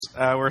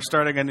We're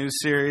starting a new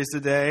series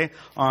today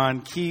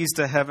on keys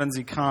to heaven's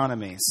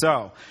economy.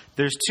 So,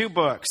 there's 2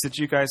 books that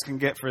you guys can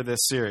get for this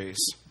series.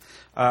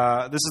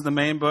 This is the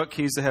main book,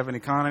 Keys to Heaven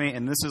Economy,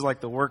 and this is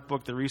like the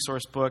workbook, the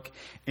resource book.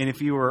 And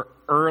if you were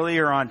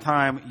earlier on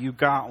time, you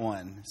got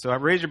one. So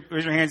raise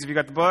your hands if you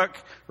got the book.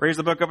 Raise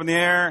the book up in the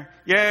air.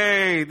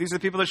 Yay! These are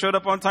the people that showed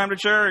up on time to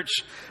church.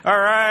 All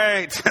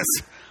right.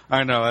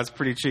 I know, that's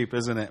pretty cheap,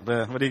 isn't it?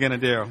 But what are you going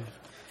to do?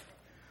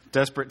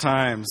 Desperate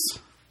times.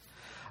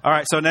 All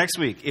right, so next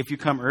week, if you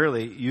come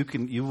early,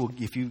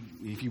 if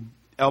you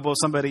elbow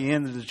somebody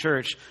into the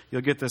church, you'll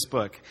get this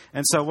book.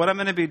 And so what I'm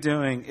going to be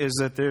doing is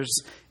that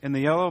in the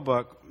yellow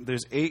book,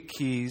 there's 8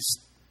 keys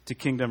to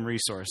kingdom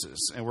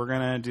resources. And we're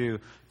going to do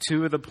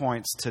 2 of the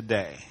points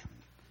today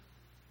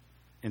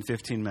in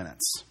 15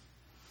 minutes.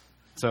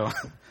 So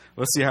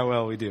we'll see how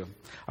well we do.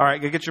 All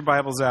right, go get your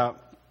Bibles out.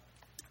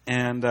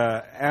 And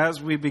as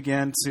we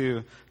begin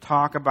to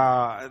talk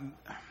about...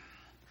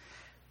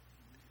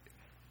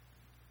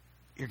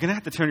 You're going to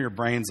have to turn your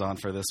brains on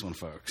for this one,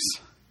 folks.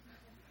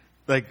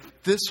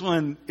 Like, this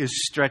one is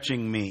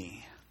stretching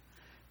me.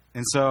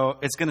 And so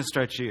it's going to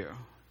stretch you.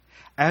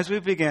 As we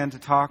begin to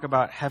talk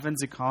about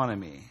heaven's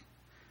economy,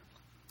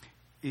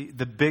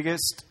 the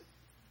biggest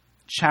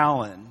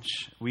challenge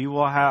we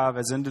will have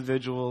as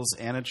individuals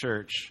and a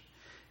church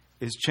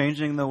is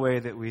changing the way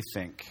that we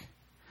think.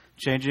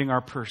 Changing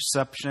our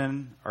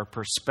perception, our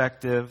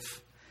perspective.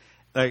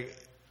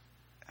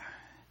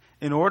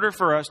 In order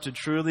for us to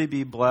truly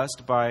be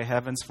blessed by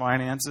heaven's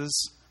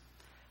finances,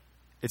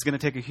 it's going to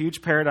take a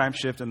huge paradigm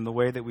shift in the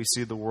way that we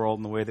see the world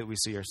and the way that we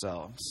see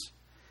ourselves.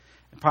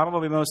 And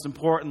probably most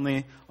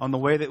importantly, on the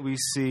way that we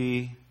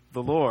see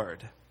the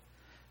Lord.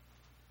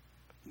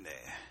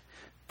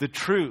 The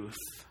truth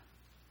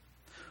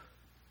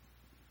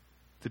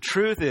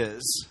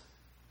is,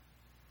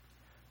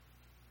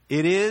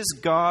 it is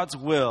God's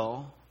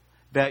will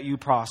that you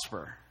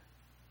prosper.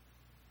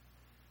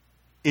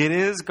 It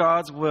is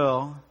God's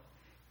will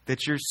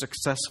that you're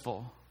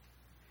successful.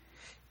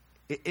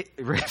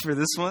 Ready for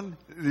this one?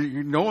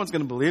 No one's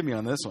going to believe me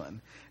on this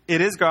one.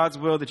 It is God's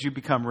will that you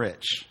become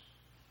rich.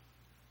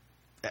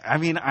 I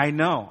mean, I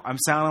know. I'm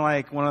sounding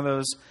like one of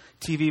those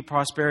TV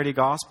prosperity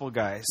gospel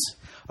guys.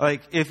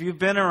 Like, if you've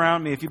been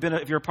around me, if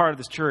you're a part of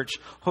this church,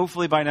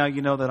 hopefully by now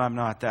you know that I'm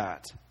not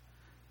that.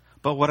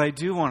 But what I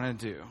do want to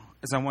do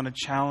is I want to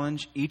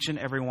challenge each and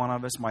every one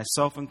of us,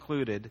 myself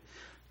included,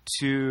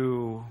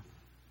 to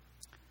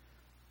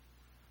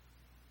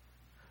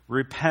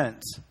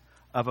repent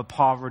of a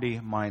poverty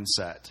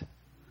mindset.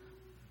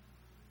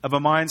 Of a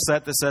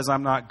mindset that says,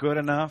 I'm not good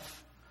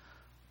enough.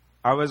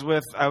 I was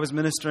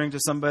ministering to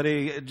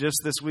somebody just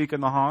this week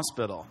in the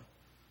hospital.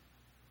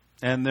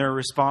 And their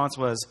response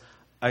was,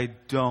 I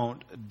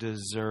don't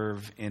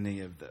deserve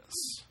any of this.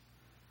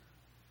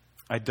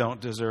 I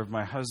don't deserve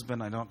my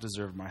husband. I don't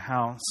deserve my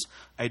house.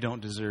 I don't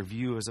deserve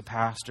you as a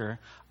pastor.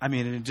 I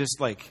mean, it just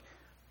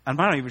I'm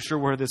not even sure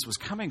where this was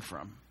coming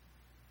from.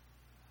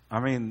 I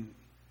mean,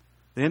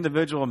 the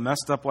individual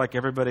messed up like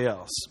everybody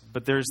else.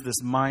 But there's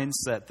this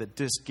mindset that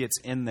just gets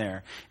in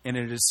there. And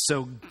it is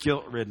so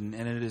guilt-ridden.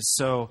 And it is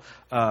so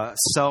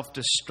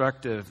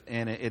self-destructive.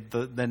 And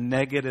the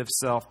negative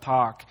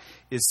self-talk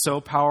is so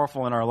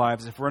powerful in our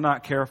lives. If we're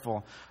not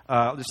careful,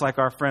 just like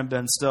our friend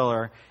Ben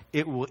Stiller,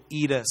 it will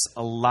eat us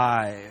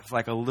alive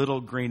like a little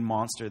green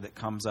monster that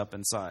comes up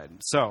inside.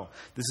 So,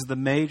 this is the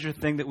major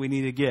thing that we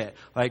need to get.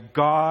 Like,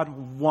 God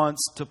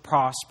wants to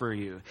prosper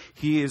you.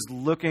 He is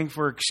looking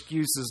for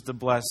excuses to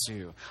bless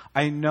you.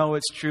 I know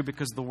it's true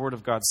because the Word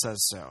of God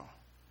says so.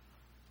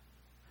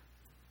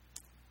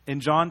 In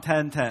John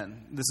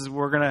 10:10, this is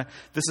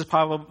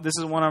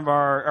one of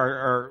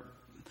our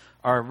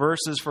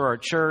verses for our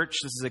church.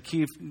 This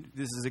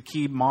is a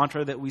key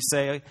mantra that we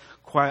say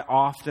quite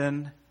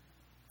often.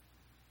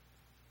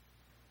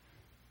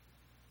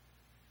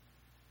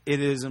 It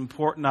is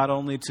important not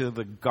only to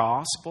the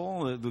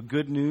gospel, the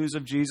good news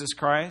of Jesus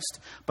Christ,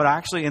 but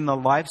actually in the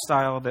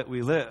lifestyle that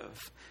we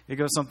live. It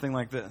goes something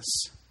like this.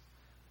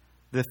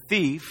 The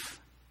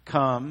thief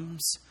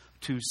comes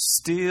to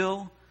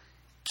steal,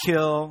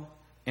 kill,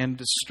 and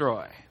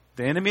destroy.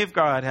 The enemy of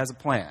God has a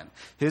plan.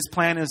 His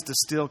plan is to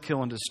steal,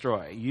 kill, and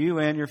destroy you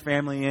and your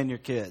family and your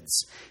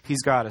kids.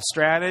 He's got a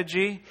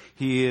strategy.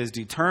 He is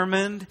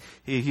determined.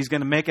 He's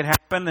going to make it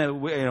happen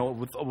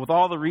with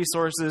all the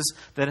resources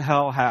that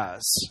hell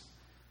has.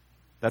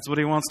 That's what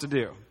he wants to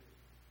do.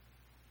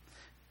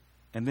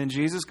 And then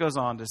Jesus goes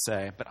on to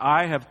say, but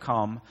I have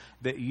come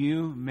that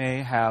you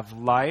may have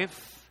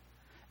life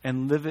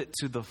and live it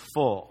to the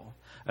full.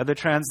 Other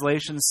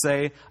translations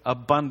say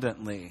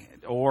abundantly,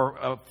 or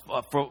a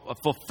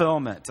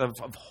fulfillment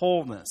of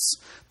wholeness.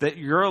 That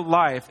your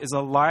life is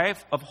a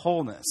life of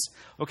wholeness.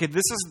 Okay,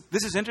 this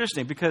is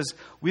interesting because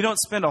we don't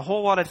spend a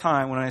whole lot of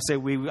time, when I say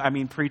we, I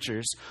mean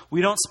preachers,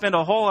 we don't spend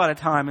a whole lot of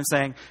time in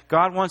saying,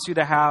 God wants you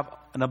to have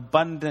an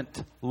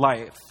abundant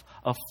life,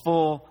 a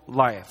full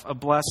life, a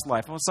blessed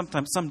life. Well,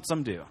 sometimes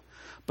some do.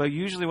 But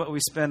usually what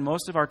we spend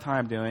most of our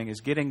time doing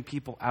is getting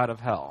people out of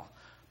hell,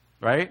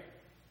 right?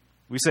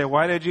 We say,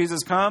 why did Jesus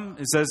come?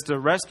 It says to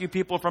rescue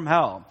people from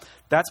hell.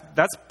 That's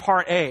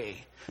part A.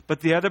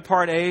 But the other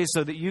part A is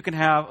so that you can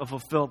have a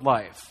fulfilled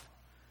life.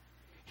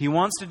 He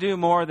wants to do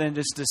more than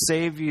just to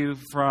save you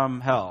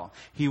from hell.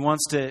 He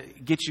wants to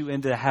get you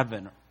into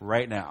heaven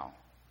right now.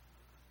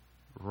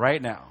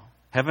 Right now.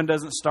 Heaven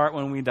doesn't start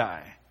when we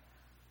die.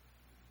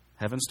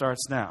 Heaven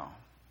starts now.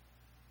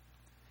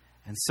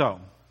 And so,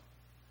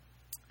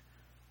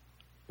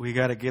 we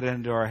got to get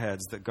into our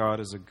heads that God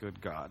is a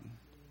good God.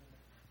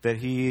 That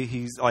he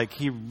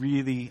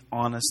really,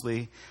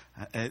 honestly,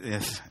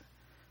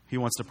 he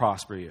wants to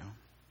prosper you.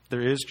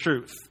 There is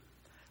truth,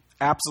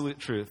 absolute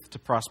truth to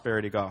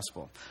prosperity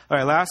gospel. All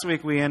right, last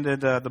week we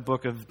ended the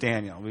book of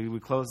Daniel. We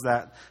closed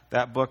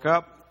that book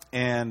up,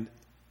 and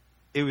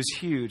it was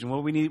huge. And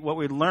what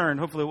we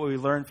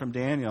learned from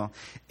Daniel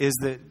is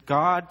that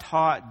God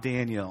taught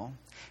Daniel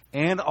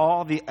and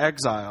all the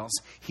exiles,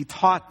 he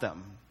taught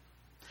them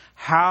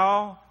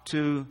how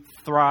to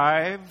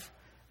thrive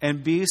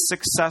and be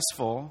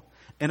successful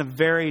in a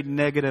very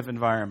negative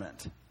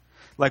environment.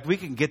 Like, we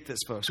can get this,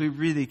 folks. We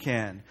really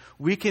can.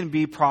 We can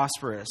be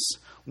prosperous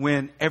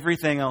when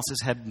everything else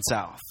is heading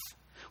south.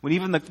 When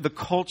even the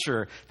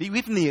culture,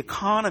 even the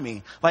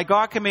economy, like,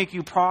 God can make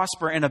you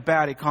prosper in a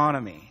bad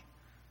economy.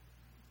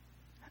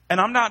 And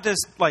I'm not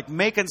just like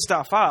making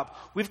stuff up.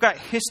 We've got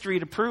history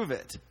to prove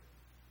it.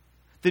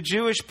 The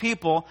Jewish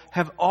people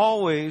have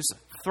always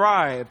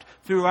thrived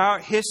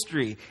throughout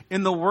history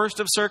in the worst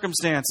of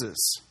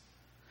circumstances.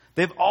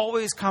 They've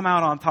always come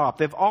out on top.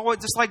 They've always,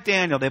 just like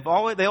Daniel, they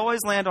always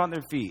land on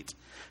their feet.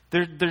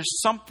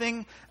 There's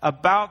something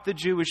about the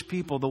Jewish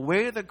people, the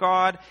way that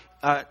God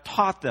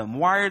taught them,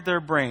 wired their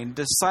brain,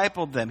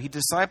 discipled them. He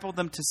discipled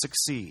them to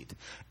succeed.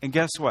 And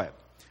guess what?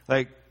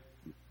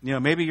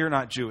 Maybe you're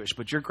not Jewish,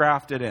 but you're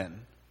grafted in.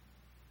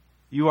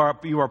 You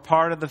are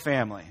part of the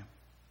family.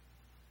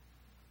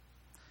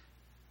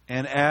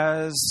 And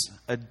as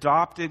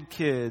adopted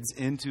kids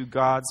into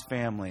God's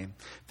family,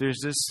 there's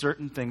just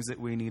certain things that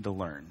we need to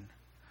learn.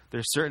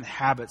 There's certain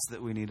habits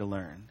that we need to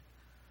learn.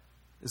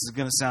 This is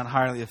going to sound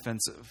highly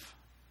offensive.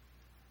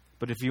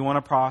 But if you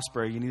want to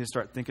prosper, you need to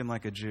start thinking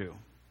like a Jew.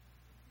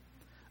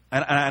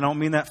 And I don't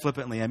mean that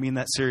flippantly. I mean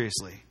that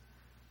seriously.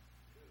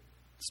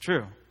 It's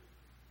true.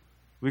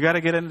 We got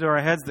to get into our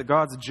heads that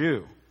God's a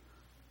Jew.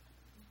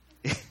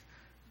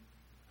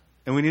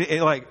 And we need,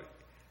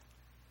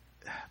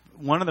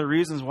 one of the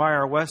reasons why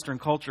our Western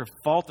culture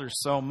falters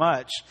so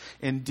much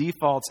and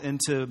defaults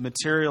into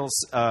material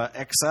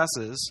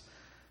excesses,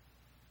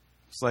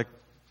 it's like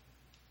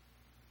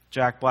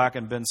Jack Black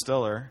and Ben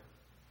Stiller,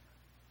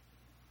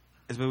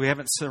 is that we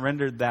haven't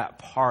surrendered that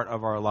part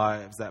of our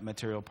lives, that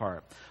material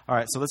part. All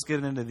right, so let's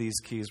get into these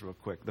keys real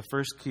quick. The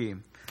first key,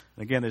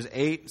 again, there's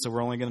 8, so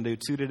we're only going to do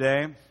 2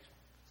 today.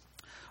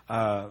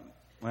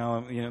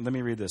 Let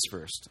me read this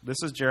first. This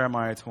is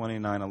Jeremiah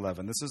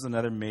 29:11. This is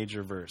another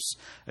major verse.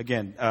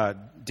 Again,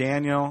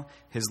 Daniel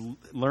has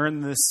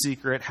learned this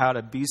secret, how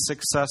to be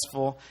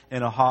successful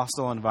in a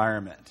hostile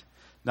environment.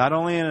 Not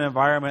only in an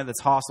environment that's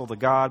hostile to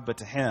God, but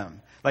to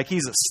him. Like,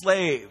 he's a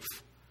slave.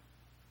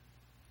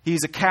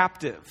 He's a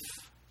captive.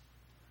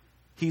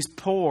 He's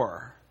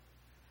poor.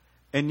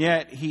 And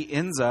yet he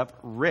ends up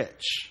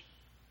rich.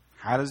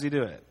 How does he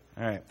do it?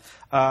 All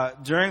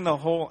right. During the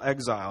whole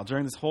exile,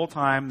 during this whole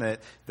time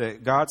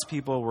that God's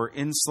people were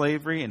in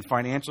slavery, in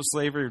financial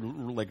slavery,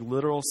 like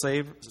literal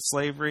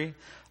slavery,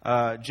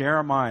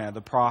 Jeremiah,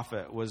 the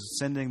prophet, was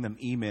sending them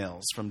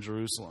emails from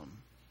Jerusalem.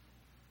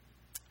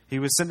 He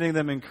was sending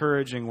them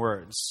encouraging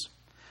words.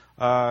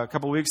 A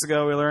couple weeks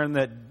ago, we learned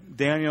that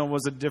Daniel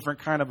was a different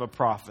kind of a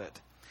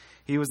prophet.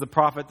 He was the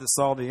prophet that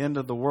saw the end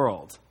of the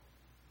world,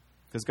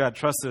 because God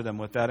trusted him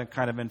with that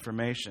kind of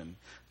information.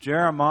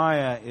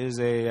 Jeremiah is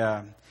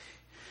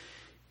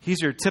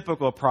he's your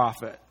typical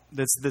prophet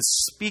that's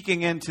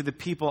speaking into the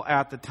people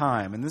at the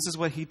time. And this is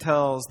what he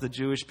tells the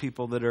Jewish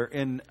people that are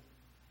in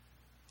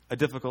a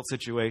difficult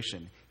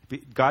situation.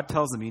 God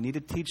tells them, you need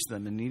to teach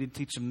them, and you need to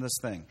teach them this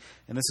thing.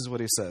 And this is what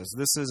he says.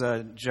 This is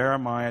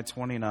Jeremiah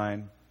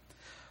 29.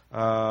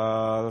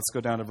 Let's go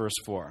down to verse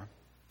 4.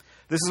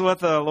 This is what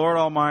the Lord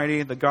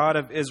Almighty, the God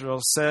of Israel,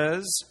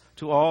 says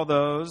to all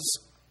those.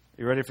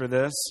 You ready for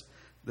this?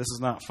 This is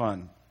not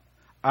fun.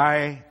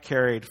 I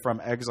carried from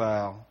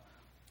exile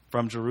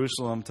from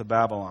Jerusalem to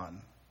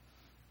Babylon.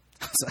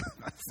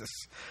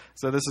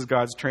 So this is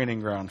God's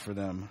training ground for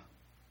them.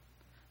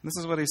 This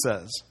is what he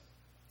says.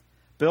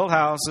 Build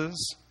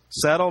houses,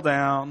 settle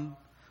down,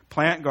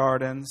 plant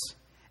gardens,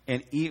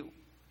 and eat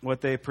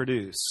what they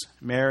produce.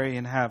 Marry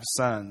and have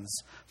sons.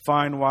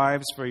 Find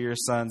wives for your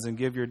sons and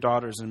give your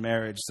daughters in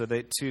marriage so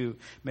they too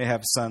may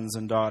have sons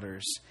and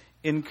daughters.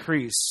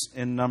 Increase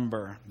in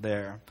number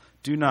there.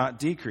 Do not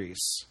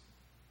decrease.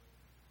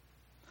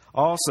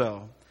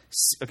 Also,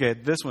 okay,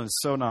 this one's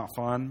so not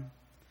fun.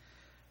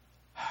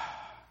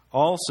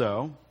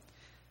 Also,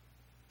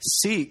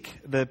 seek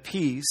the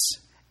peace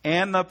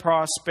and the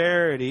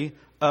prosperity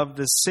of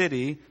the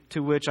city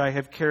to which I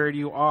have carried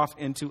you off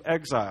into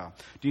exile.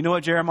 Do you know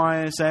what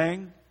Jeremiah is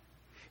saying?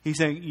 He's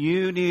saying,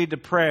 you need to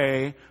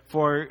pray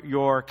for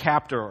your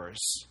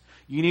captors.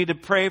 You need to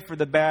pray for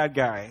the bad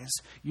guys.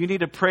 You need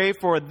to pray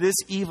for this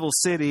evil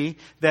city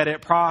that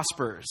it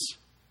prospers.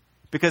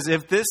 Because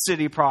if this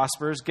city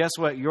prospers, guess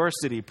what? Your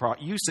city,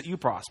 you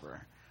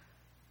prosper.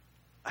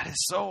 That is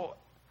so,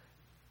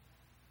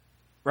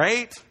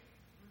 right?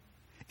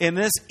 In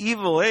this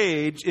evil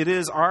age, it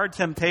is our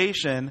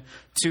temptation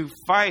to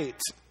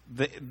fight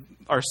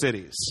our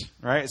cities,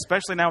 right?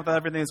 Especially now with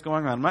everything that's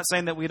going on. I'm not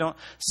saying that we don't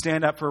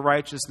stand up for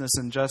righteousness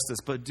and justice,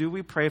 but do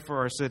we pray for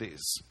our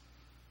cities?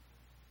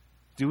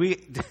 Do we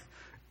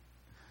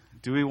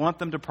want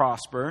them to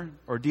prosper,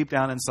 or deep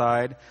down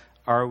inside,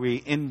 are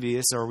we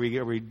envious, or are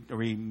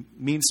we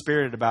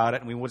mean-spirited about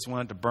it, and we just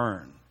want it to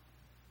burn?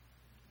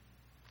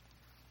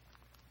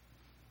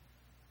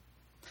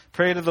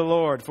 Pray to the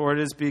Lord, for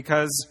if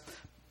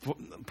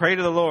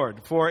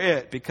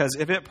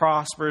it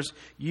prospers,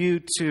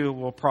 you too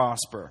will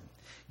prosper.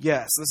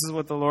 Yes, this is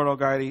what the Lord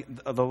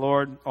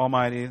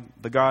Almighty,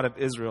 the God of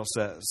Israel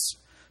says.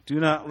 Do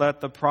not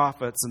let the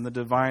prophets and the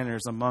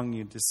diviners among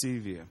you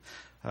deceive you.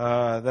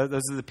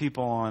 Those are the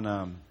people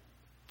on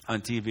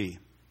TV.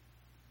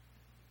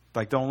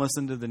 Like, don't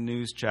listen to the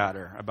news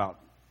chatter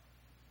about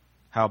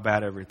how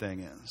bad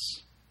everything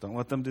is. Don't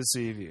let them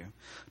deceive you.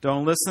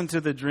 Don't listen to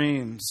the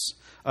dreams.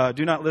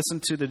 Do not listen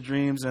to the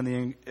dreams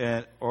do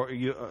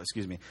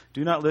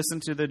not listen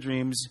to the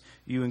dreams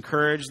you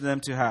encourage them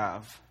to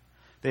have.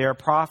 They are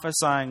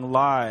prophesying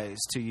lies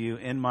to you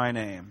in my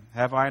name.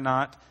 Have I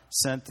not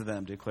sent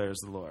them, declares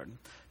the Lord.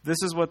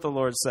 This is what the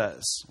Lord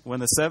says. When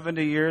the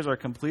 70 years are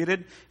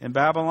completed in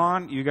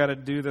Babylon, you got to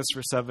do this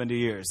for 70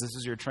 years. This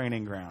is your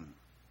training ground.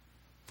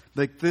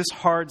 Like this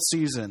hard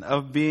season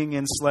of being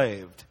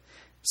enslaved.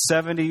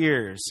 70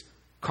 years.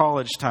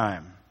 College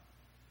time.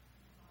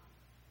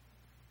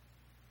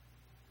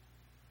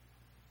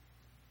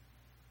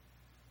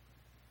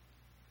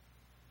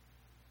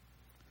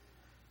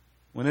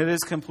 When it is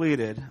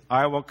completed,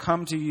 I will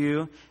come to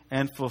you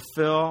and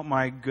fulfill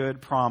my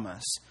good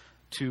promise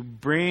to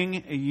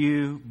bring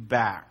you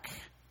back.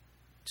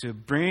 To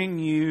bring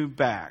you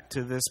back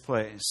to this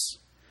place.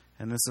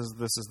 And this is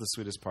the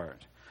sweetest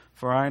part.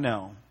 For I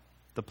know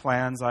the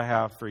plans I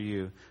have for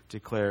you,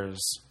 declares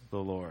the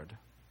Lord.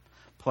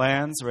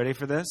 Plans, ready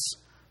for this?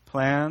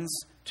 Plans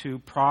to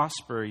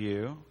prosper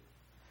you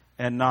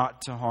and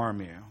not to harm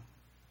you.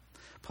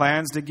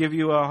 Plans to give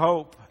you a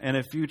hope and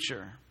a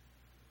future.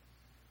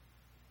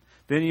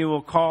 Then you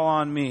will call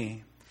on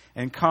me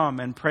and come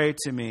and pray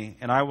to me,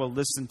 and I will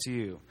listen to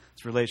you.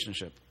 It's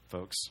relationship,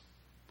 folks.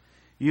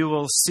 You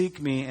will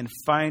seek me and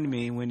find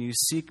me when you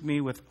seek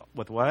me with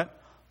what? With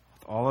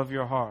all of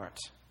your heart.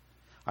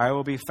 I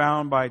will be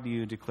found by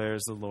you,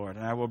 declares the Lord,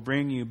 and I will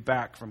bring you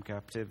back from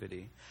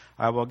captivity.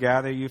 I will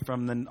gather you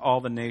from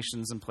all the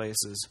nations and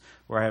places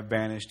where I have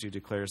banished you,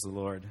 declares the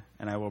Lord,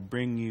 and I will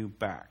bring you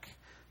back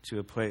to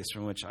a place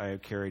from which I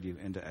have carried you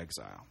into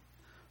exile.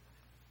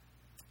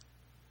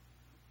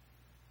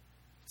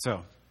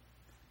 So,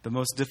 the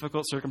most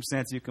difficult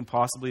circumstance you can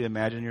possibly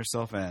imagine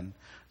yourself in,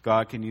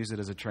 God can use it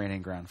as a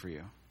training ground for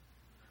you.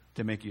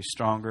 To make you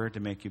stronger, to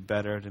make you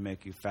better, to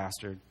make you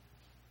faster.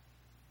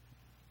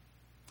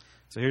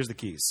 So here's the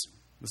keys.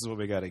 This is what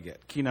we got to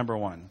get. Key number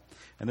 1.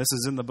 And this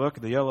is in the book,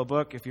 the yellow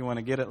book, if you want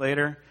to get it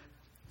later.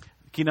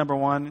 Key number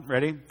 1,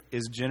 ready,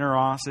 is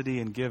generosity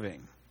and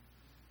giving.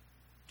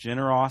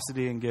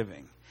 Generosity and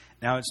giving.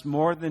 Now, it's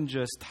more than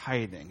just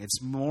tithing.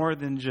 It's more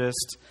than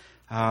just,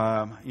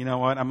 you know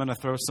what, I'm going to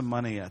throw some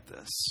money at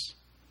this.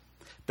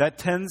 That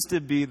tends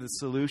to be the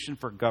solution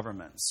for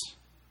governments.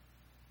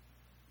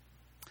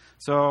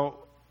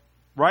 So,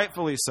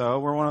 rightfully so,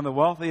 we're one of the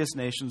wealthiest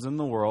nations in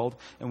the world,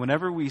 and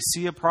whenever we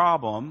see a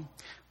problem,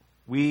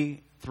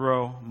 we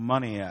throw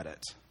money at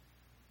it.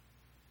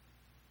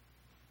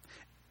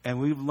 And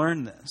we've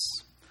learned this.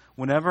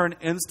 Whenever an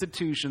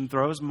institution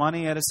throws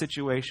money at a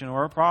situation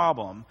or a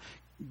problem,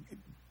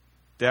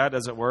 Dad,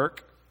 does it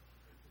work?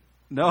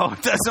 No,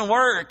 it doesn't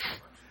work.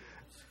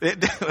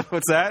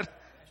 What's that?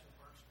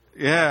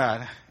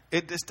 Yeah,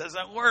 it just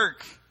doesn't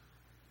work.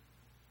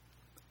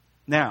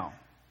 Now,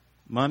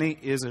 money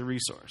is a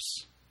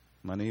resource.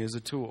 Money is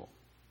a tool.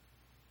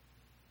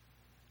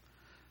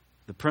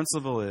 The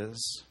principle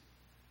is,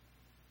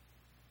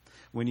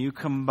 when you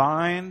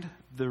combine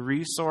the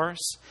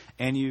resource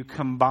and you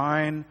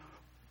combine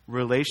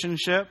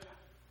relationship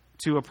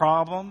to a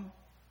problem,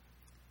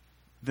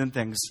 then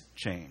things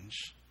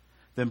change.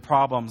 Then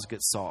problems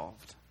get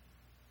solved.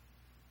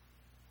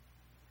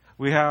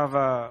 We have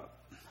a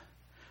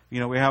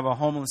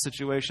homeless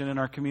situation in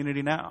our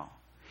community now.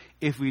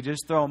 If we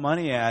just throw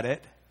money at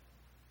it,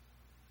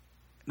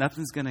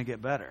 nothing's going to get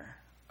better.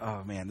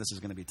 Oh man, this is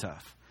going to be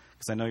tough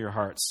because I know your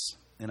hearts,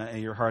 and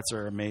your hearts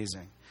are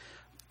amazing.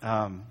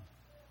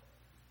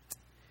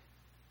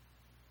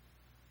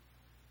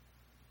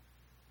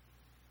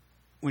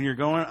 When you're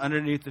going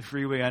underneath the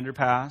freeway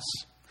underpass,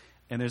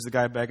 and there's the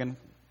guy begging,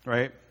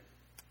 right,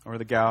 or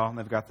the gal, and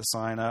they've got the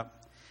sign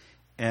up,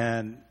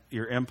 and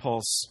your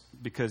impulse,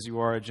 because you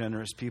are a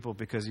generous people,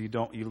 because you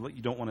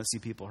don't want to see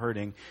people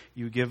hurting,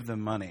 you give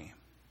them money.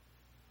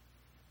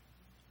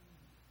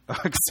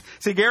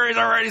 See, Gary's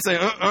already saying,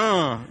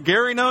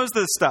 Gary knows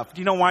this stuff.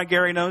 Do you know why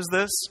Gary knows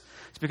this?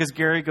 It's because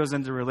Gary goes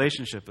into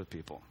relationship with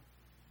people.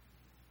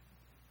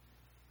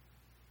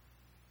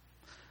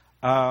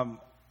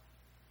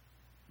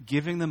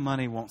 Giving them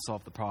money won't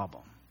solve the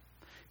problem.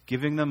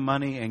 Giving them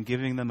money and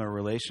giving them a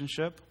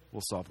relationship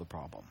will solve the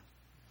problem.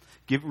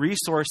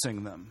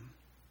 Resourcing them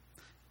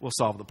will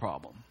solve the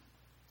problem.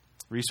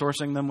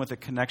 Resourcing them with a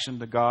connection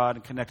to God, a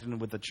connection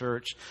with the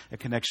church, a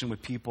connection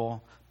with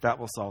people, that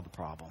will solve the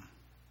problem.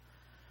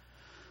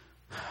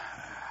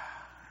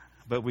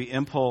 But we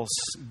impulse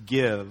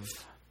give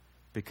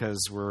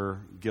because we're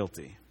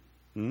guilty.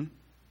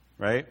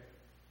 Right?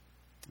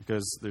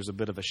 Because there's a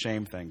bit of a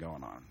shame thing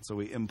going on. So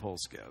we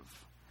impulse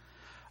give.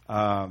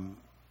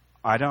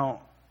 I don't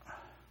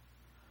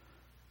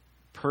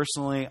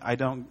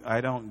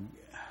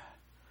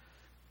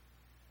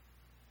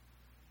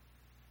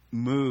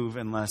move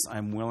unless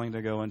I'm willing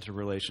to go into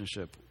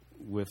relationship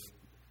with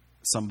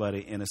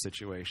somebody in a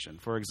situation.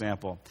 For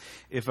example,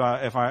 if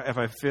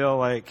I feel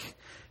like,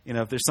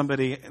 if there's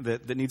somebody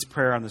that needs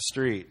prayer on the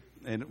street,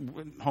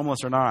 and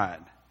homeless or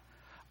not,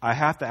 I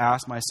have to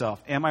ask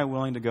myself, am I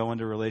willing to go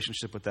into a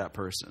relationship with that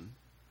person?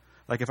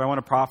 Like if I want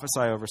to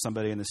prophesy over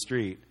somebody in the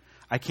street,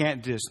 I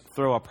can't just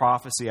throw a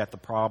prophecy at the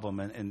problem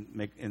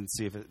and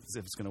see if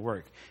it's going to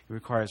work. It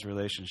requires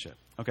relationship.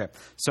 Okay,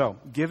 so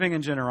giving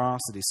and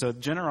generosity. So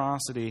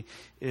generosity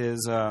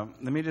is,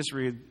 let me just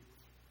read.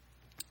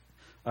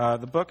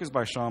 The book is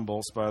by Sean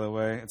Bolz, by the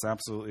way. It's going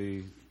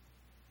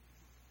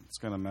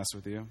to mess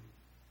with you.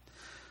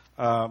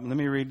 Let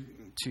me read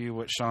to you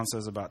what Sean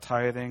says about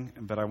tithing,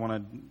 but I want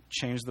to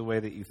change the way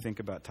that you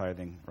think about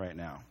tithing right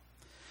now.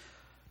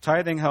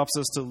 Tithing helps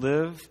us to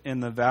live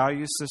in the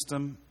value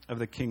system of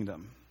the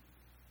kingdom.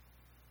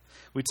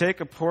 We take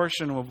a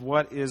portion of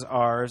what is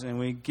ours and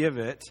we give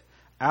it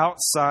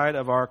outside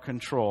of our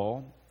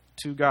control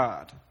to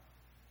God.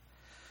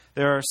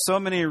 There are so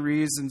many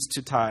reasons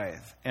to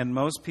tithe, and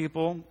most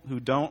people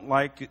who don't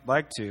like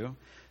to,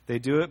 they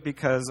do it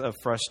because of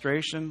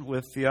frustration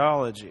with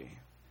theology.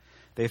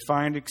 They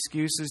find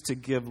excuses to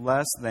give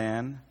less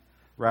than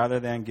rather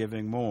than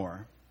giving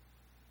more.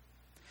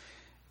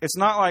 It's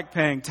not like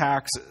paying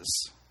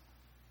taxes,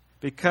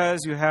 because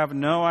you have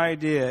no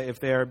idea if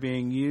they are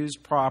being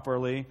used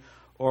properly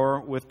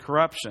or with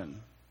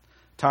corruption.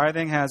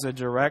 Tithing has a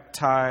direct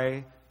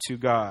tie to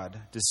God,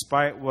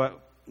 despite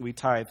what we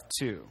tithe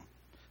to.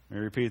 Let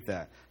me repeat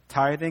that.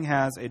 Tithing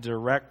has a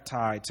direct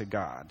tie to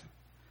God,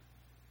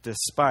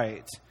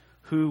 despite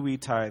who we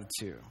tithe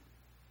to.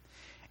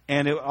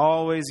 And it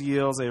always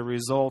yields a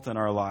result in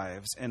our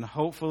lives, and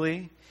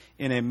hopefully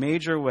in a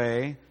major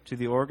way to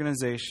the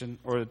organization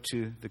or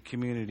to the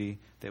community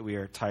that we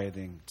are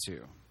tithing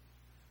to.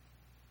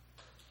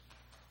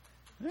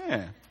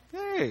 Yeah.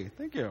 Hey,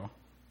 thank you.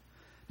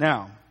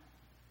 Now,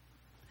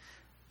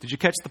 did you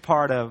catch the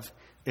part of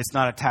it's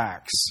not a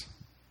tax?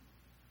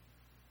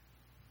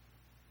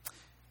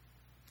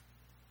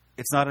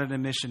 It's not an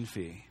admission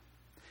fee.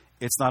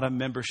 It's not a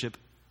membership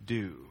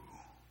due.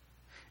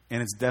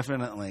 And it's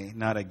definitely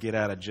not a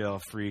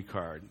get-out-of-jail-free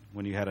card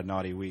when you had a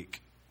naughty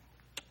week.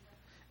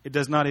 It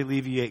does not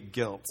alleviate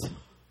guilt.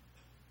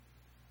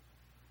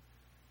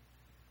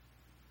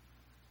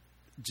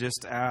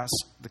 Just ask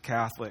the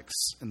Catholics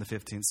in the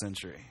 15th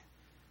century.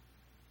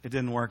 It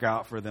didn't work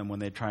out for them when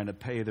they tried to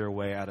pay their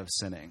way out of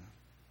sinning.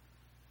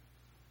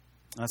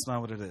 That's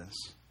not what it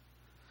is.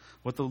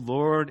 What the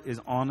Lord is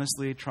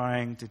honestly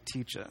trying to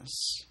teach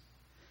us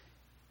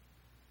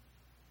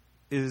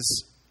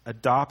is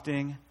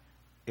adopting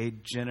a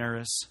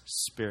generous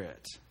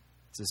spirit.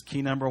 This is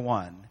key number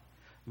one.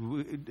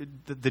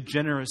 The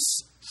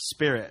generous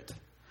spirit.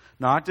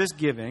 Not just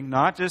giving,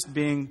 not just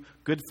being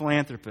good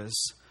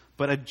philanthropists,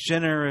 but a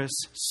generous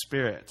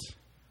spirit.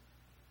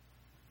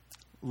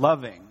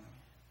 Loving.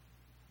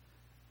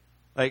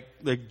 Like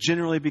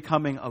generally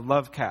becoming a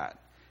love cat.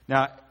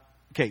 Now,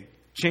 okay,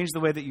 change the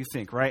way that you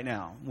think right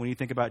now when you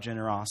think about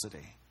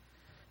generosity.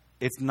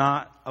 It's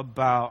not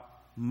about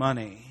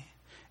money.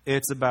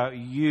 It's about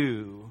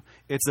you.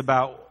 It's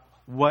about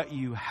what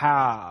you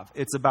have.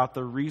 It's about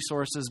the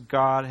resources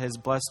God has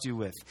blessed you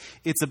with.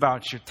 It's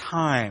about your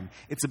time.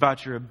 It's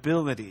about your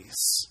abilities.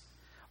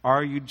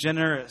 Are you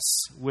generous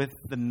with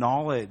the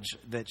knowledge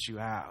that you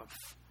have?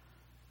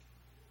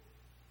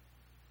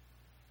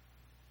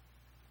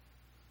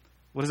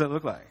 What does that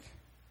look like?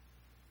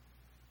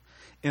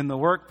 In the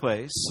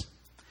workplace,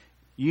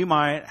 you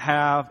might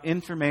have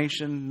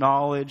information,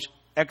 knowledge,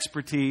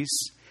 expertise,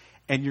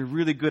 and you're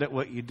really good at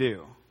what you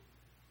do.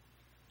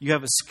 You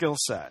have a skill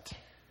set.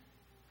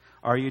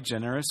 Are you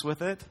generous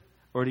with it,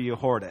 or do you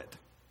hoard it?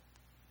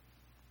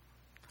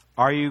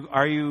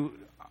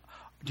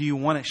 Do you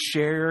want to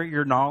share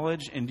your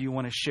knowledge, and do you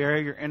want to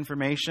share your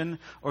information,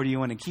 or do you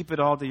want to keep it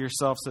all to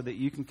yourself so that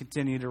you can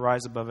continue to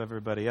rise above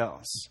everybody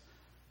else?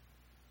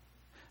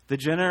 The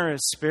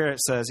generous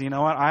spirit says, you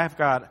know what, I've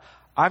got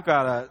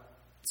a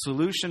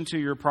solution to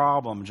your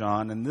problem,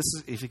 John, and this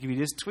is, if you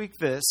just tweak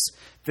this,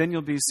 then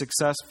you'll be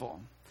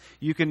successful.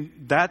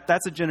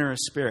 That's a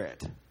generous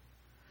spirit.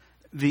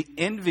 The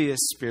envious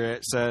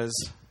spirit says,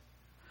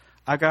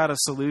 I got a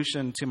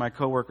solution to my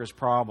coworker's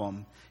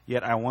problem,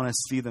 yet I want to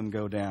see them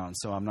go down,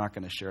 so I'm not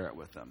going to share it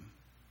with them.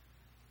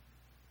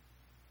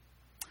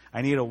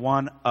 I need to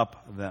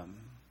one-up them.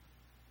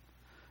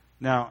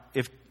 Now,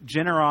 if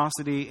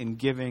generosity and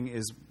giving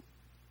is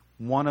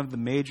one of the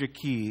major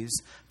keys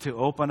to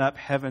open up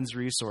heaven's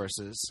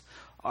resources,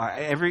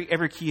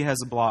 every key has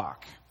a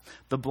block.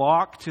 The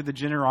block to the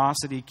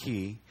generosity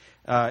key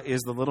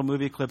is the little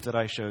movie clip that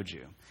I showed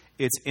you.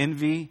 It's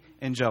envy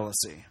and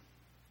jealousy.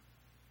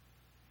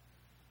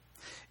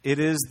 It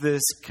is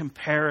this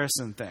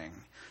comparison thing.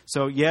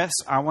 So yes,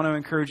 I want to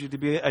encourage you to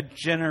be a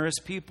generous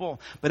people.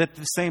 But at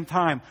the same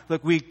time,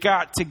 look, we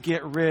got to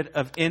get rid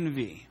of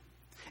envy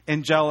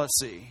and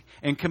jealousy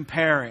and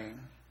comparing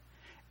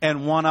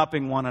and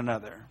one-upping one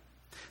another.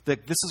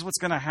 That this is what's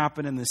going to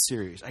happen in this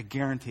series. I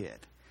guarantee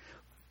it.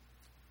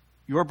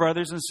 Your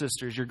brothers and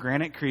sisters, your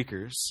Granite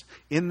Creekers,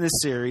 in this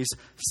series,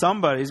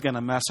 somebody's going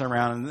to mess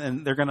around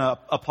and they're going to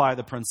apply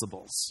the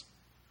principles.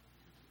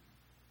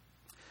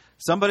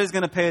 Somebody's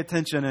going to pay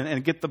attention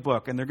and get the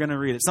book, and they're going to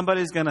read it.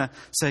 Somebody's going to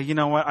say, you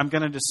know what, I'm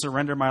going to just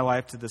surrender my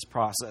life to this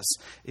process.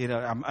 You know,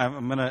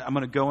 I'm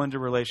going to go into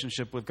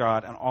relationship with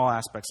God in all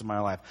aspects of my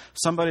life.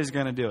 Somebody's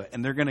going to do it,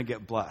 and they're going to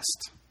get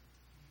blessed.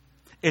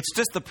 It's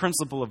just the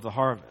principle of the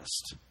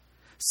harvest.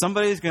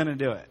 Somebody's going to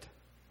do it.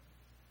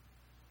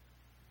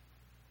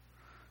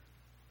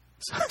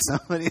 So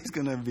somebody's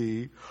going to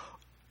be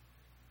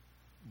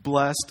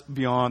blessed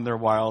beyond their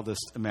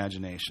wildest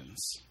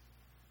imaginations.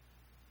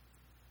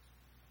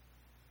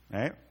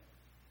 Right?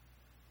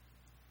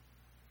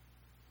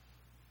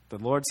 The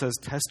Lord says,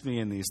 test me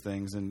in these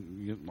things,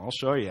 and I'll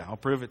show you. I'll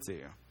prove it to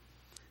you.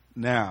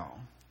 Now,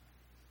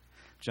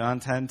 John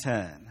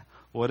 10:10.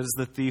 What does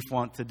the thief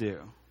want to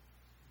do?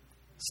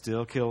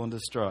 Steal, kill, and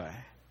destroy.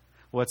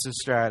 What's his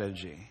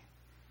strategy?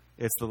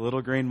 It's the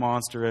little green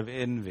monster of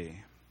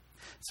envy.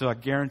 So I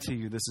guarantee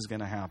you this is going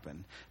to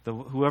happen.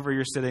 Whoever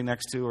you're sitting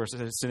next to or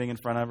sitting in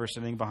front of or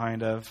sitting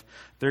behind of,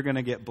 they're going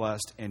to get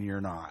blessed and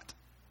you're not.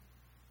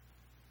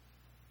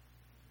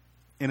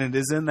 And it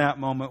is in that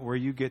moment where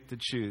you get to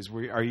choose.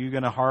 Are you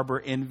going to harbor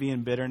envy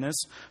and bitterness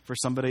for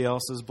somebody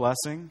else's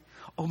blessing?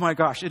 Oh my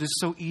gosh, it is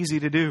so easy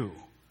to do.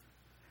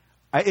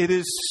 It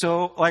is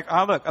so,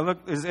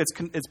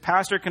 it's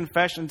pastor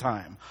confession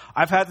time.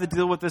 I've had to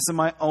deal with this in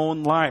my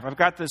own life. I've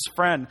got this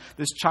friend,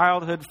 this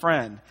childhood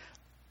friend,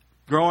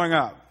 growing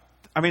up.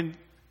 I mean,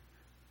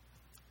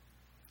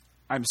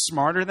 I'm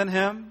smarter than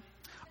him.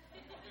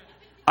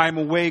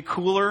 I'm way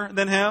cooler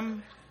than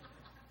him.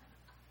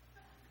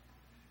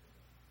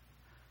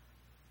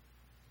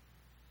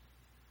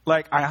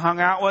 Like, I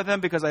hung out with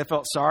him because I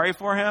felt sorry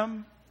for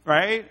him,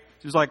 right?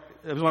 It was like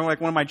one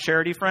of my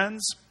charity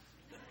friends.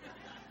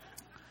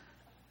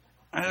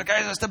 And the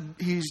guy's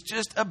he's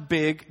just a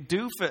big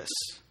doofus.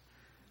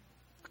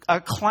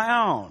 A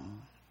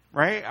clown,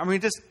 right? I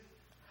mean,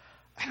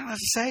 I don't know how to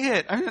say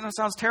it. I know it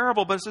sounds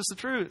terrible, but it's just the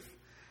truth.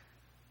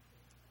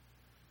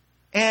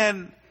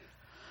 And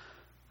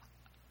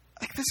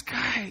like, this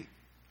guy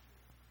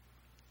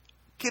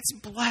gets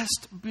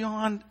blessed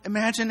beyond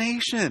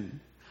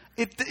imagination.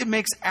 It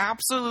makes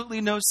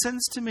absolutely no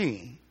sense to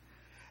me.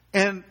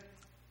 And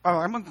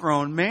I'm a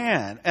grown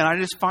man, and I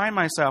just find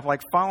myself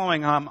like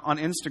following him on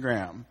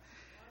Instagram.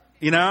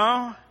 You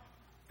know?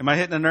 Am I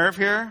hitting a nerve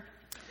here?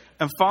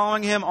 I'm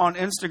following him on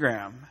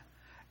Instagram.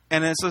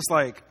 And it's just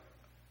like,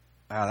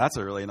 wow, that's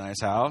a really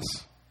nice house.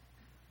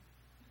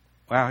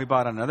 Wow, he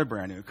bought another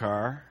brand new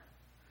car.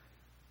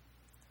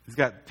 He's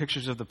got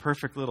pictures of the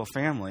perfect little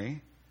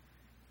family.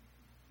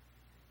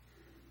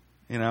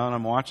 You know, and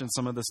I'm watching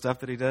some of the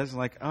stuff that he does. And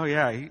like, oh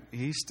yeah,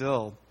 he's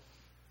still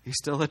a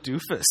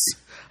doofus.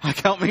 Like,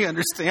 help me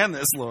understand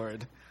this,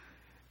 Lord.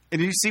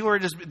 And you see where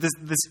just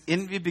this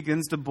envy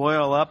begins to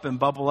boil up and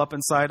bubble up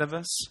inside of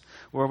us,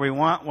 where we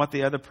want what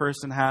the other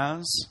person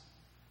has.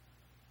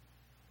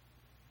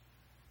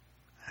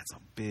 That's a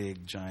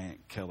big,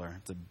 giant killer.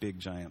 It's a big,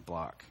 giant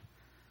block.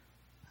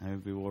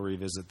 Maybe we'll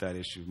revisit that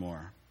issue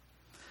more.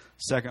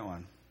 Second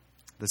one,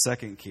 the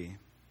second key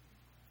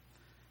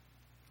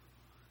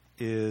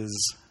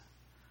is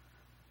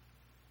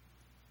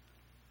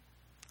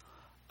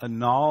a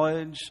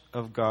knowledge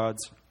of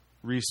God's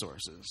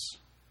resources.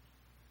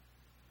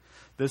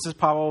 This is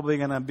probably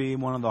going to be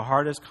one of the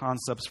hardest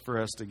concepts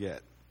for us to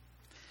get,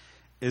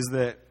 is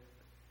that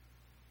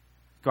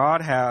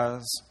God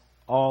has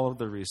all of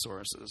the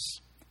resources,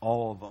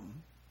 all of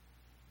them.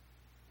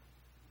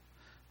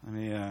 Let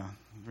me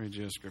read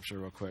you a scripture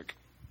real quick.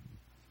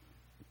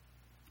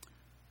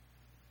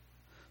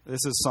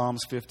 This is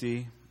Psalms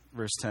 50,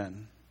 verse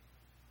 10.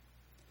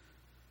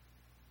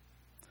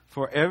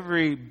 For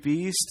every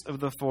beast of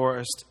the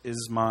forest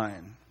is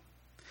mine,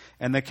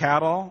 and the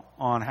cattle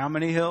on how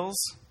many hills?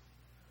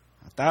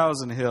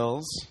 1,000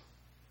 hills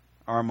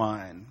are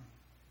mine.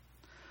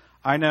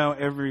 I know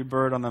every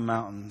bird on the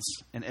mountains,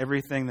 and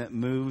everything that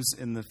moves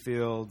in the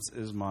fields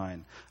is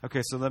mine.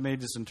 Okay, so let me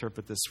just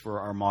interpret this for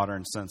our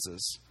modern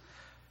senses.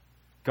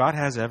 God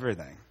has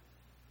everything.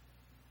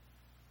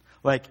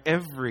 Like,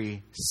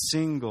 every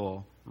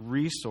single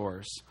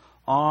resource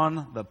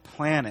on the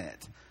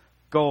planet,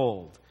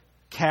 gold,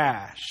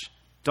 cash,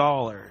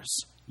 dollars,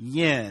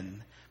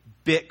 yen,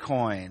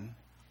 Bitcoin,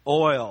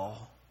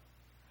 oil,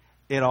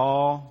 it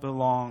all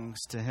belongs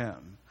to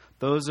him.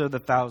 Those are the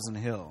 1,000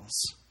 hills.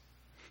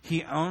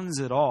 He owns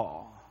it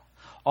all.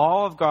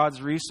 All of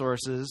God's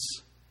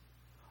resources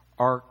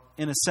are,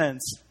 in a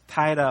sense,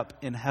 tied up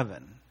in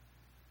heaven.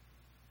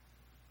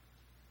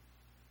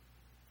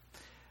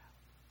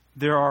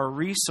 There are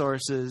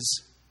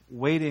resources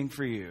waiting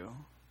for you.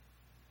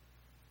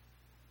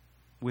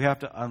 We have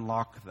to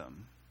unlock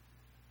them.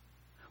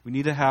 We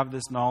need to have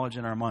this knowledge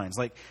in our minds.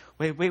 Like,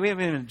 wait a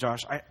minute,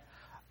 Josh.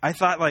 I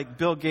thought like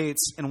Bill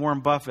Gates and Warren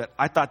Buffett,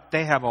 I thought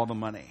they have all the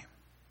money.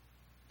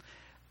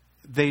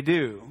 They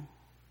do.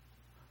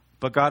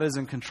 But God is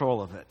in control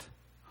of it.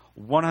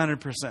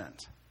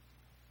 100%.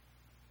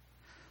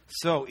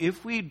 So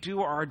if we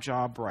do our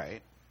job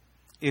right,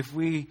 if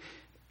we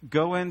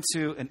go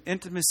into an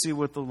intimacy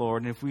with the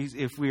Lord, and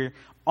if we're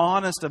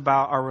honest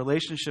about our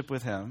relationship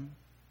with him,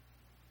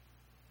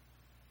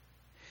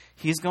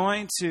 he's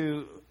going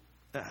to,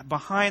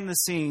 behind the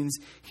scenes,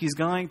 he's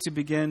going to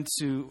begin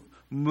to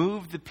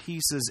move the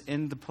pieces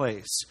into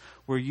place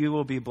where you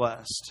will be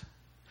blessed.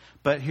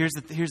 But here's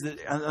the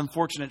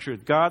unfortunate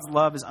truth. God's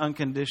love is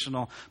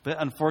unconditional, but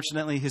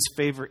unfortunately his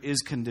favor is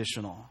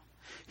conditional.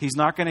 He's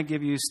not going to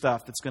give you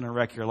stuff that's going to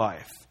wreck your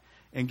life.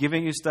 And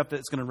giving you stuff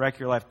that's going to wreck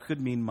your life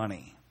could mean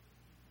money.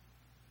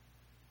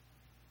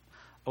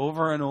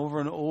 Over and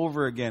over and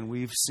over again,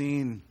 we've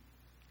seen,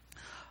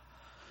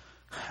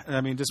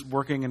 just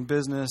working in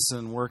business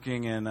and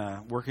working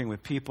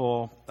with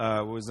people.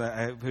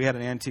 We had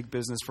an antique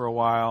business for a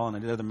while, and I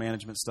did other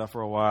management stuff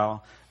for a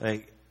while.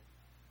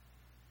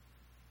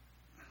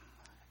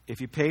 If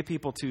you pay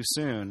people too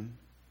soon,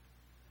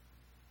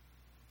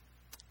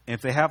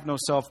 if they have no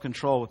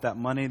self-control with that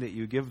money that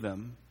you give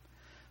them,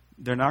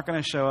 they're not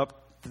going to show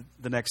up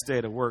the next day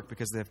to work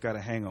because they've got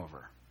a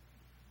hangover.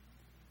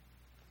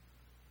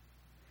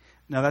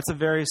 Now, that's a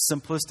very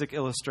simplistic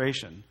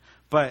illustration,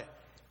 but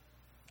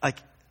like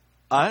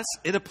us,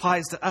 it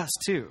applies to us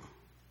too.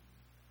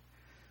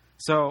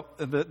 So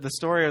the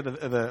story of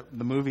the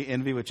movie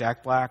Envy with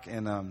Jack Black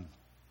and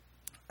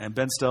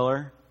Ben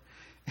Stiller,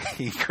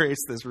 he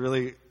creates this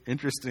really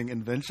interesting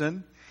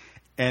invention,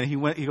 and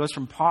he goes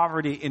from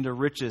poverty into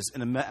riches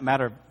in a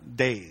matter of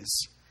days.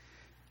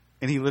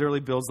 And he literally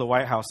builds the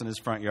White House in his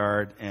front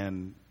yard,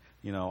 and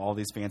all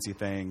these fancy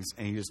things,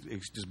 and he just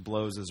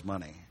blows his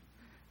money.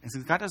 And so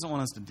God doesn't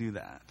want us to do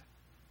that.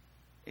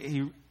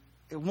 It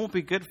won't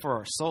be good for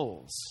our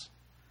souls.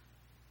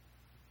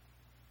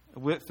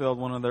 Whitfield,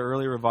 one of the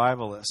early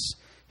revivalists,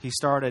 he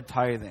started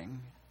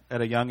tithing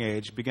at a young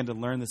age, began to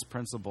learn this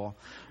principle.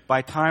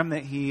 By the time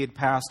that he had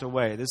passed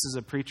away, this is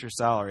a preacher's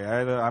salary.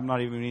 I'm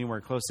not even anywhere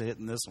close to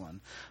hitting this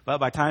one. But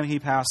by the time he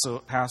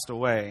passed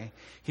away,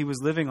 he was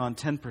living on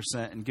 10%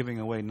 and giving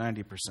away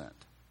 90%.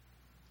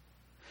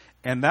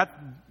 And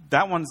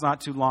that one's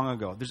not too long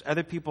ago. There's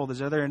other people,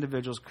 there's other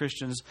individuals,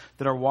 Christians,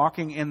 that are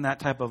walking in that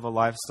type of a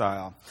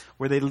lifestyle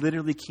where they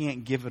literally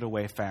can't give it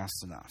away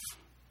fast enough.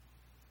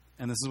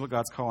 And this is what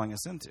God's calling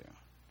us into.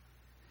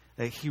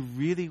 That he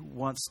really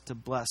wants to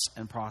bless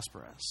and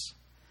prosper us.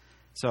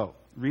 So,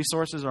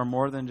 resources are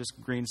more than just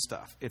green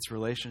stuff. It's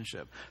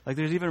relationship. Like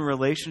there's even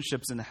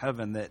relationships in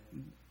heaven that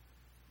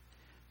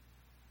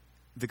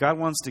God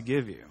wants to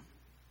give you.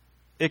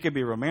 It could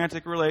be a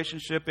romantic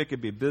relationship. It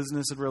could be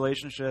business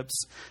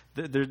relationships.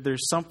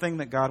 There's something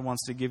that God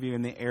wants to give you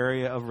in the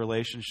area of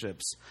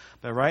relationships.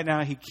 But right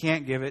now, he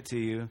can't give it to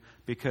you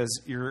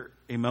because you're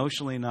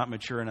emotionally not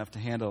mature enough to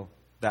handle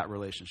that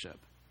relationship.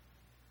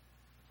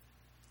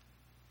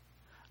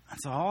 And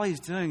so all he's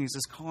doing is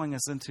just calling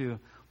us into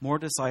more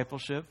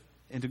discipleship,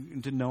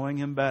 into knowing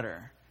him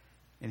better,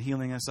 and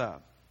healing us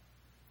up.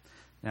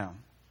 Now,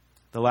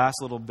 the last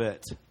little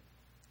bit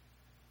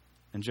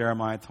in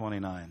Jeremiah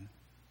 29.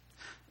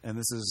 And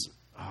this is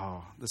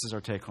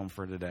our take home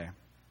for today.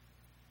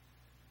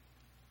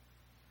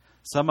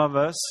 Some of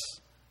us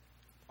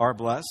are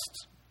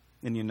blessed,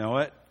 and you know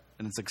it,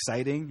 and it's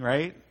exciting,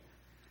 right?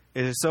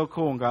 It is so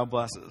cool when God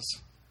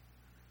blesses.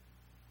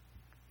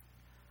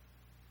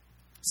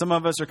 Some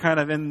of us are kind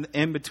of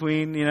in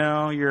between,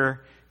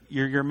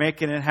 you're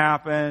making it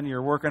happen,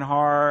 you're working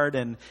hard,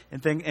 and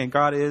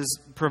God is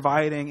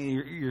providing, and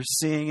you're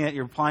seeing it,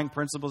 you're applying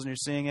principles and you're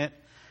seeing it.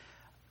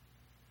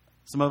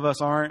 Some of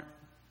us aren't.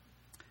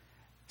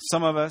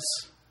 Some of us,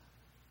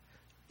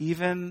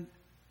 even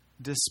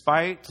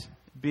despite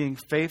being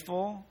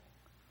faithful,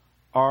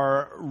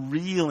 are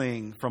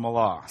reeling from a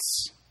loss.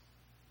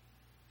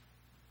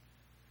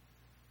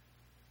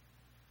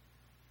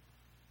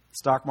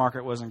 Stock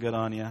market wasn't good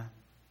on you.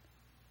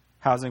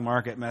 Housing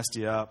market messed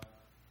you up.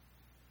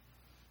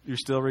 You're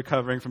still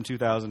recovering from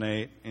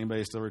 2008.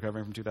 Anybody still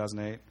recovering from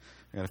 2008?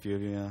 I got a few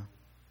of you, yeah.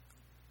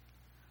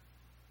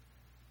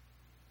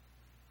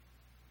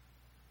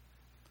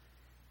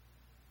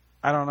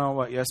 I don't know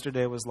what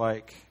yesterday was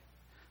like,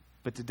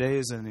 but today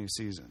is a new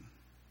season.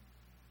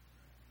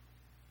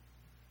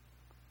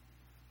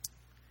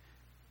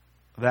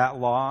 That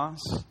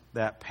loss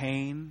that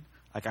pain,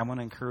 like I want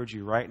to encourage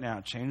you right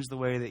now, change the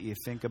way that you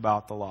think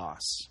about the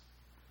loss.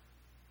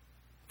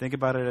 Think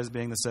about it as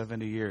being the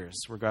 70 years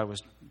where God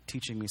was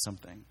teaching me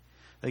something.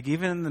 Like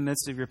even in the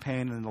midst of your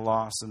pain and the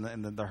loss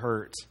and the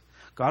hurt,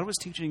 God was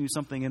teaching you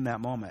something in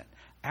that moment.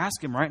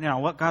 Ask him right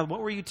now, God, what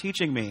were you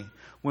teaching me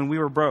when we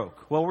were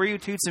broke? What were you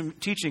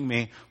teaching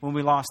me when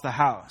we lost the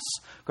house?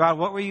 God,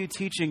 what were you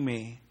teaching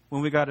me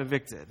when we got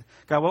evicted?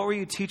 God, what were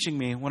you teaching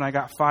me when I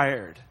got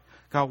fired?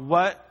 God,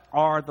 what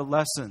are the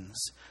lessons?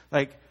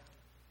 And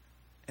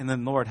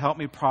then, Lord, help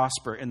me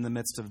prosper in the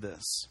midst of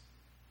this.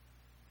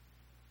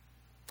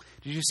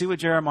 Did you see what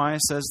Jeremiah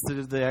says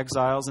to the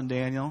exiles in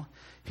Daniel?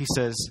 He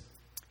says,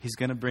 he's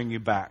going to bring you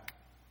back.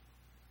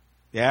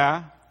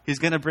 Yeah? He's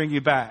going to bring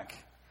you back.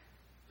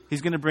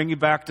 He's going to bring you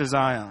back to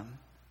Zion.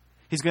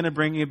 He's going to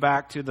bring you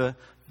back to the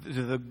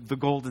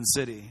golden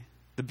city,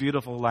 the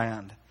beautiful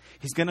land.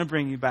 He's going to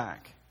bring you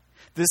back.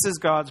 This is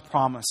God's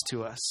promise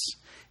to us,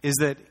 is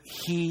that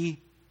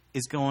he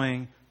is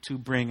going to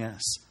bring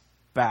us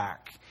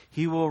back.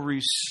 He will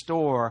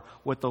restore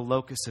what the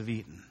locusts have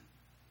eaten.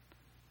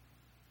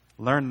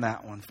 Learn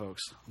that one,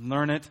 folks.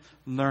 Learn it,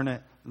 learn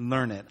it,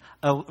 learn it.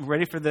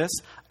 Ready for this?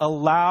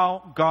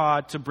 Allow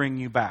God to bring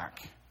you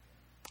back.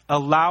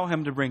 Allow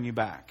him to bring you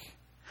back.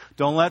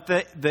 Don't let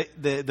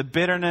the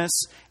bitterness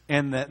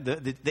and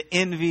the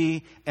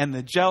envy and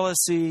the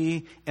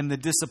jealousy and the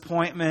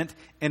disappointment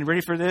and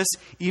ready for this,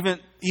 even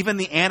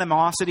the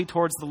animosity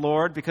towards the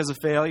Lord because of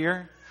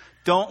failure,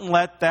 don't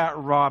let that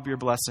rob your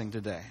blessing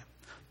today.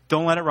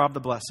 Don't let it rob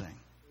the blessing.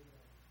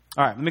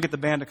 All right, let me get the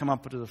band to come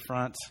up to the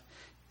front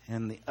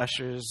and the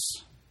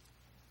ushers.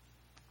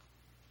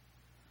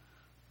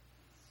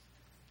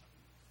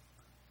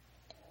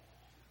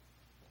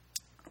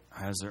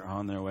 As they're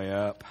on their way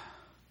up,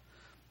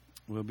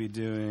 we'll be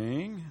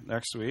doing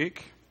next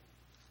week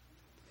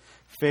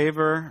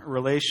favor,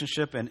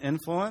 relationship, and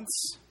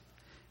influence,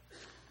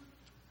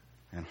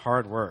 and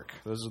hard work.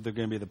 Those are going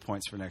to be the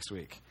points for next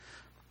week.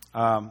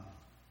 Would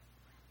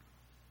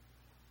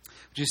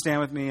you stand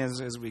with me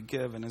as we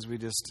give and as we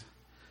just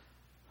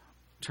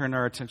turn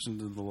our attention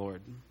to the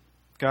Lord?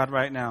 God,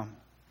 right now,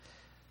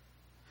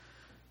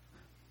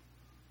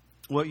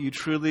 what you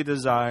truly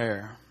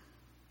desire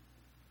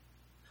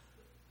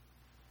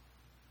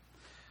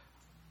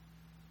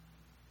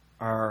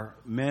are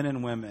men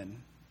and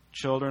women,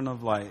 children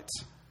of light,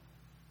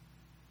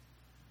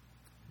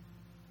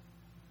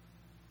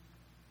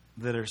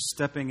 that are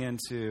stepping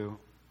into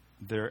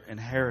their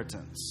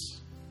inheritance.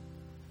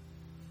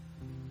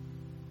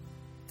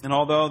 And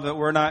although that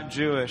we're not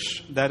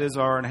Jewish, that is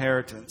our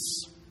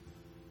inheritance.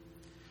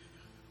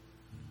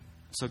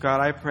 So God,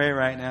 I pray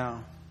right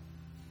now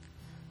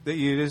that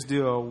you just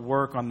do a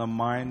work on the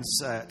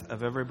mindset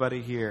of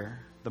everybody here.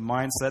 The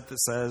mindset that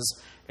says,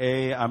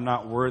 A, I'm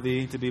not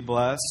worthy to be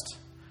blessed,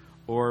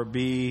 or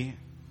B,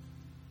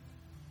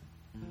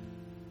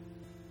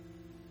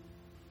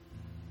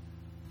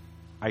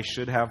 I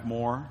should have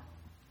more.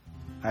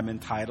 I'm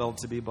entitled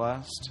to be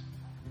blessed.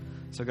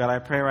 So God, I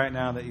pray right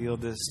now that you'll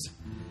just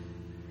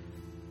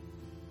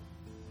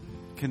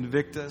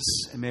convict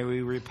us, and may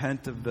we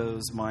repent of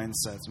those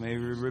mindsets. May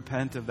we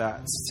repent of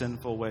that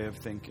sinful way of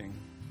thinking.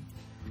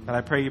 God,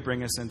 I pray you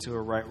bring us into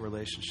a right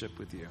relationship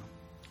with you.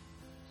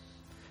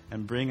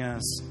 And bring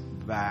us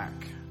back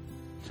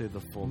to the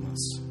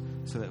fullness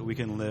so that we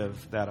can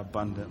live that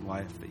abundant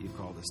life that you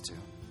called us to.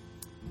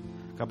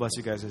 God bless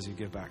you guys as you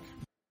give back.